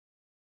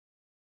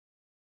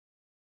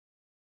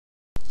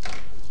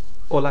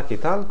Hola, ¿qué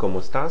tal? ¿Cómo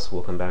estás?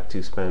 Welcome back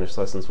to Spanish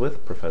Lessons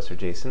with Professor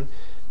Jason.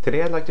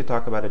 Today I'd like to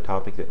talk about a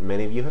topic that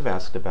many of you have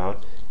asked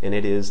about, and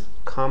it is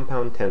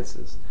compound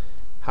tenses.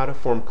 How to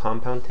form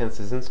compound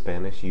tenses in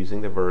Spanish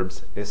using the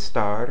verbs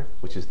estar,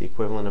 which is the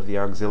equivalent of the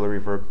auxiliary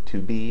verb to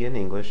be in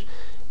English,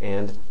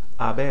 and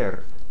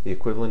haber, the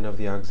equivalent of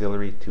the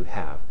auxiliary to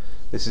have.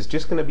 This is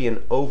just going to be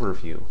an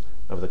overview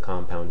of the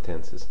compound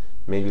tenses.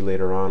 Maybe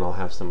later on I'll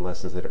have some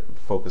lessons that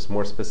focus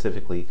more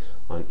specifically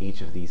on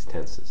each of these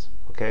tenses.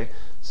 Okay,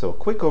 so a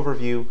quick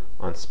overview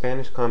on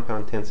Spanish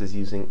compound tenses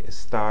using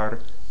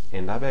estar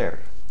and haber.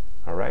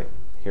 All right,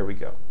 here we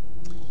go.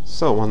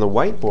 So on the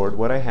whiteboard,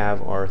 what I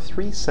have are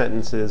 3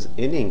 sentences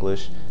in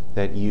English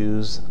that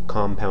use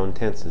compound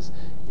tenses.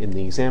 In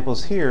the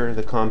examples here,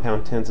 the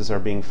compound tenses are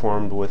being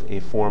formed with a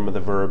form of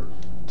the verb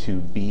to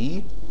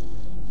be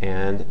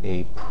and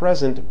a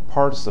present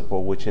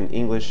participle, which in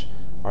English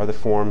are the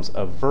forms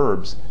of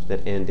verbs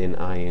that end in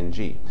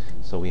ing.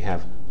 So we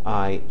have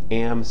I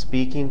am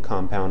speaking,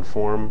 compound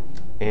form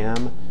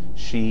am.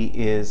 She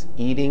is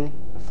eating,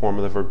 a form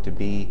of the verb to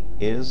be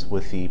is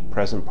with the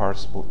present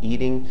participle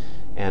eating.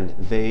 And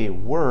they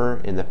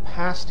were in the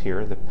past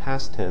here, the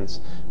past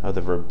tense of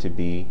the verb to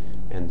be,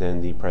 and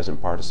then the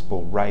present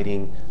participle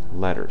writing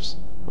letters.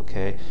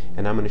 Okay,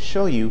 and I'm going to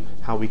show you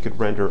how we could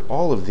render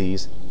all of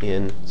these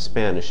in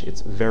Spanish.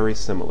 It's very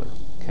similar.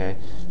 Okay,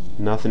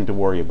 nothing to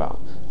worry about.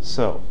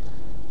 So,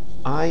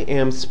 I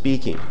am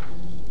speaking.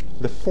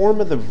 The form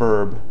of the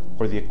verb,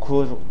 or the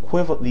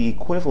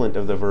equivalent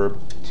of the verb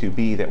to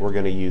be that we're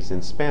going to use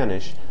in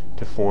Spanish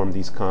to form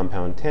these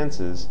compound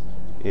tenses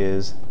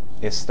is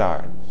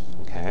estar.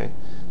 Okay,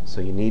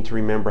 so you need to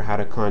remember how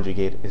to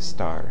conjugate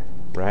estar,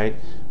 right?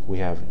 We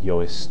have yo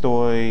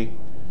estoy,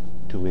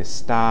 tú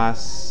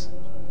estás,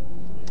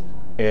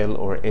 él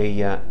or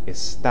ella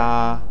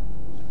está,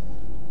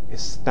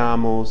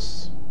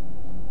 estamos,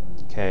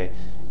 okay,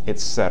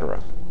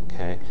 etc.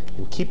 Okay,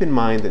 and keep in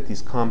mind that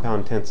these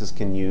compound tenses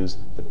can use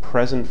the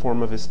present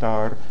form of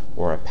estar,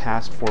 or a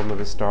past form of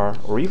estar,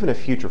 or even a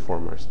future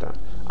form of estar.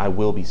 I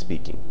will be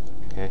speaking.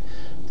 Okay,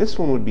 this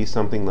one would be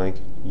something like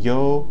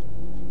yo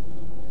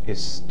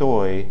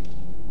estoy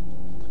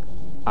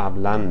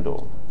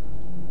hablando.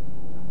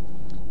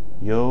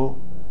 Yo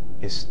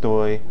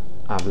estoy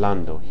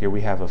hablando. Here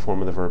we have a form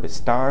of the verb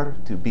estar,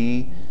 to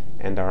be,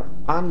 and our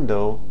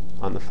ando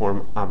on the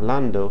form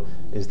hablando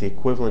is the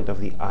equivalent of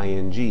the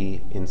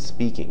ing in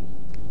speaking.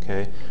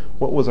 Okay,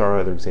 what was our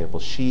other example?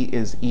 She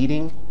is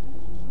eating.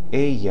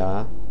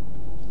 Ella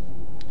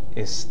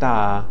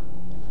está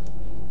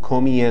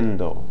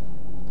comiendo.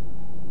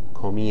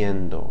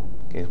 Comiendo.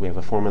 Okay, so we have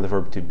a form of the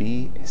verb to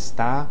be,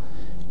 está,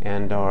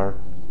 and our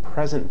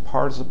present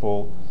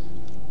participle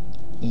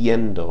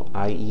yendo,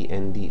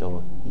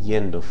 I-E-N-D-O,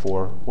 yendo.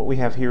 For what we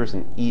have here is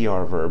an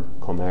ER verb,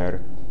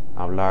 comer.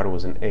 Hablar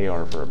was an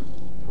AR verb.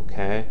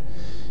 Okay,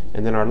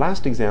 and then our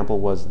last example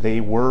was they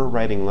were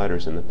writing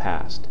letters in the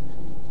past.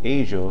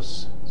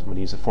 Ellos,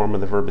 somebody used a form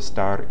of the verb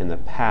estar in the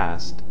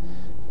past.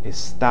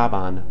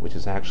 Estaban, which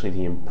is actually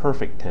the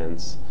imperfect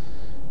tense.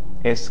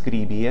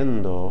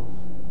 Escribiendo,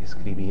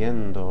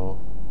 escribiendo.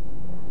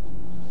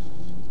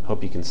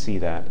 Hope you can see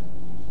that.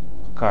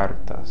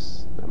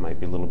 Cartas. That might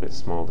be a little bit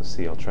small to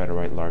see. I'll try to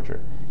write larger.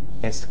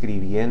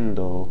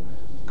 Escribiendo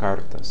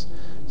cartas.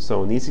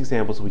 So in these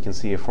examples we can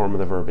see a form of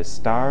the verb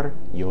estar,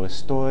 yo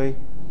estoy,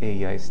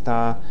 ella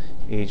está,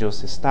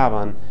 ellos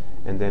estaban,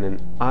 and then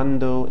an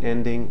ando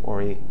ending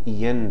or a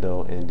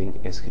yendo ending.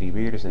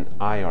 Escribir is an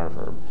IR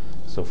verb.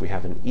 So if we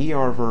have an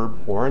ER verb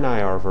or an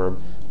IR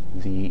verb,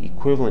 the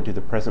equivalent to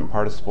the present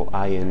participle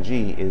ing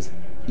is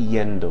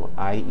yendo,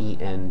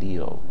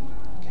 I-E-N-D-O.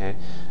 Okay?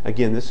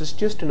 Again, this is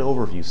just an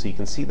overview, so you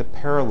can see the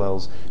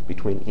parallels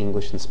between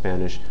English and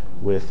Spanish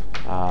with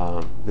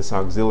this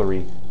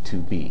auxiliary to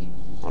be.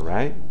 All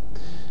right?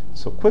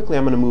 So quickly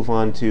I'm going to move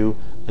on to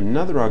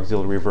another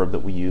auxiliary verb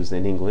that we use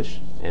in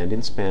English and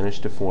in Spanish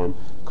to form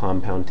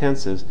compound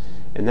tenses,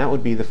 and that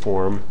would be the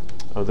form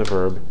of the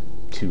verb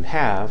to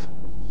have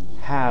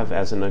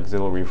as an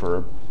auxiliary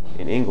verb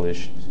in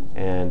English,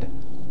 and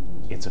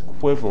its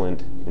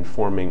equivalent in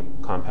forming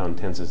compound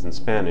tenses in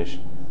Spanish,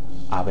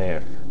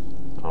 haber.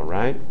 All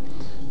right?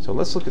 So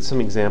let's look at some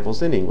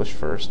examples in English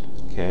first.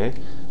 Okay?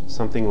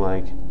 Something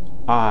like,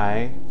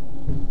 I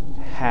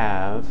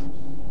have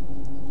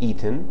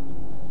eaten.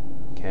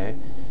 Okay?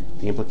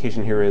 The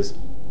implication here is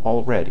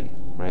already,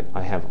 right?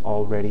 I have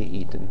already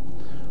eaten.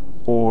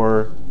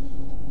 Or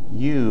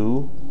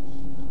you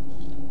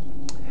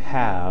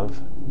have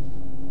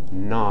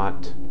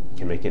not, you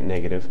can make it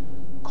negative,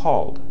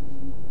 called.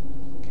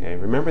 Okay?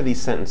 Remember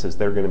these sentences,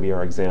 they're going to be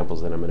our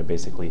examples that I'm going to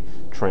basically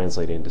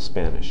translate into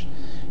Spanish.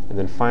 And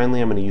then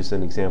finally I'm going to use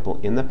an example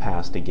in the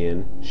past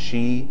again.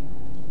 She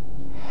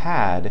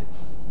had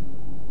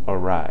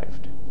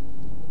arrived.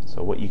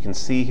 So what you can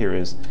see here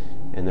is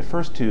in the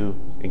first 2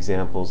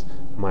 examples,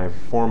 my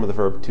form of the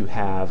verb to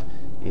have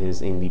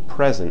is in the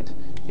present.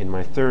 In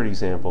my third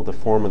example, the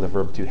form of the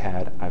verb to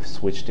had, I've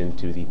switched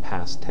into the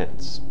past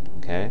tense.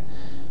 Okay?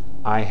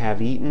 I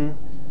have eaten,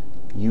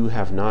 you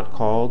have not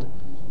called,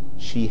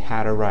 she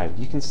had arrived.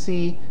 You can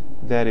see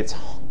that it's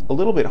a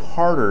little bit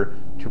harder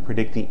to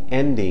predict the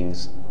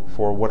endings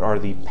for what are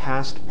the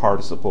past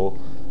participle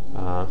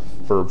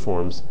verb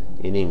forms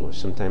in English.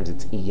 Sometimes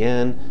it's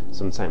en,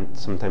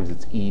 sometimes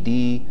it's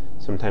ed,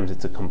 sometimes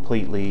it's a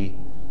completely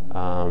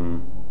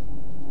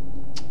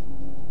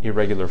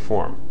irregular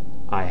form.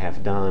 I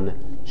have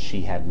done,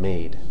 she had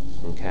made.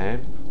 Okay?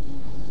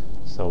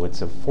 So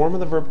it's a form of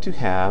the verb to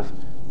have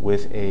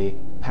with a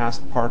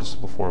past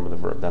participle form of the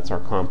verb. That's our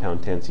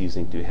compound tense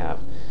using to have.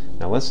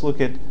 Now let's look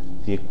at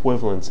the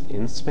equivalents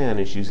in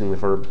Spanish using the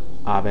verb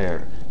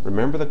haber.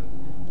 Remember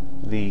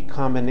the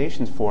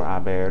combinations for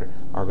haber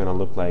are going to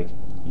look like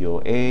yo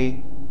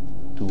he,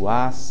 tú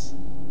has,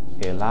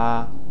 él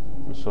ha,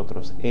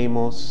 nosotros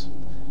hemos,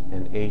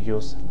 and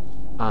ellos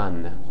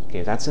han.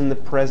 Okay, that's in the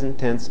present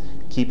tense,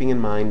 keeping in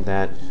mind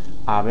that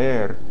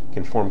haber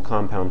can form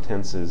compound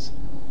tenses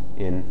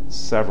in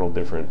several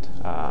different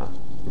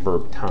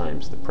verb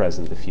times: the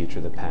present, the future,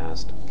 the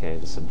past, okay,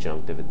 the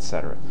subjunctive,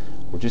 etc.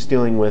 We're just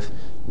dealing with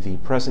the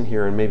present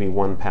here and maybe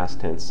one past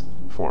tense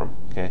form.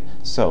 Okay,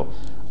 so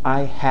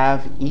I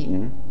have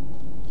eaten,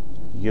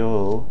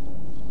 yo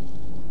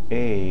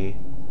he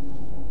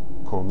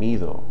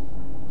comido.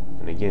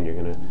 And again, you're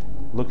going to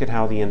look at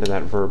how the end of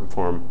that verb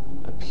form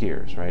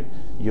appears, right?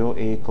 Yo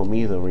he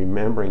comido,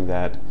 remembering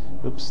that,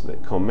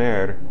 that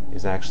comer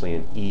is actually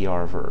an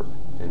ER verb,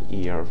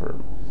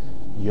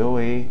 Yo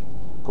he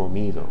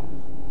comido.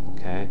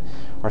 Okay.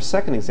 Our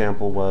second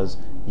example was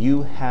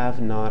you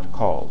have not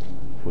called,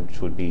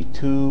 which would be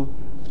tú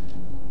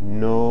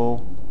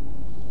no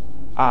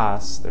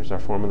has. There's our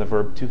form of the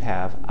verb to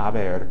have,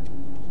 haber,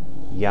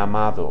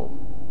 llamado.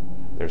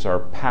 There's our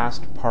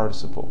past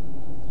participle,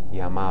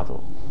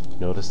 llamado.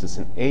 Notice it's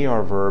an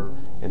AR verb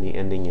and the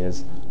ending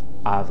is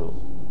ado.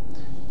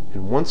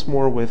 And once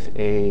more with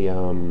a,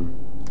 I'm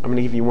going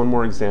to give you one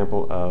more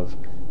example of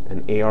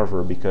an AR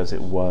verb because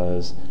it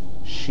was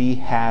she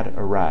had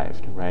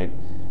arrived, right?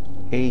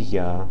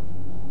 Ella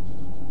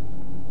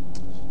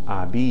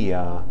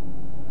había.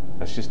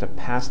 That's just a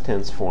past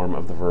tense form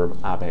of the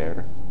verb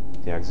haber,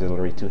 the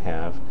auxiliary to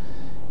have.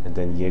 And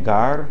then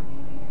llegar,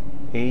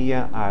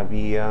 ella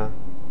había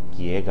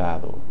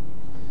llegado.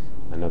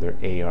 Another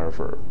AR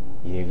verb,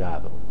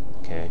 llegado.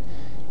 Okay.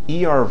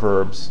 ER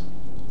verbs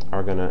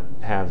are going to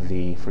have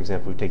the, for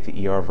example, we take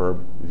the ER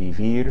verb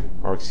vivir,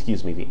 or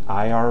excuse me, the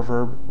IR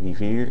verb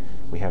vivir.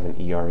 We have an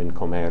ER in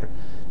comer,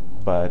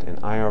 but an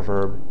IR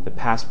verb, the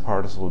past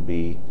participle would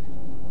be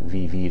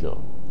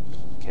vivido.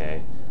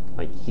 Okay,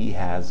 like he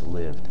has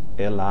lived.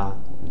 Él ha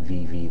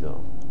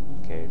vivido.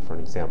 Okay, for an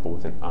example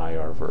with an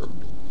IR verb.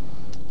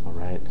 All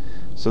right.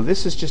 So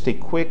this is just a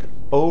quick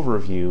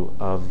overview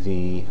of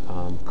the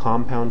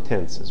compound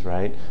tenses.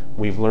 Right.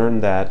 We've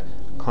learned that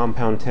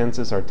compound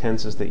tenses are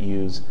tenses that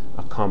use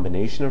a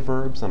combination of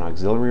verbs, an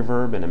auxiliary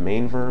verb, and a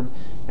main verb,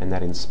 and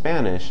that in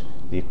Spanish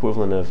the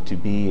equivalent of to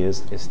be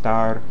is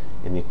estar,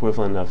 and the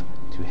equivalent of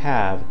to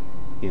have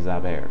is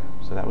haber.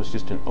 So that was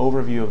just an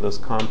overview of those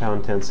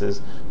compound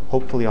tenses.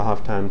 Hopefully I'll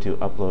have time to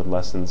upload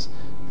lessons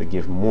that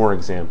give more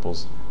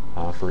examples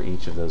for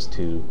each of those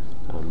two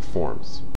forms.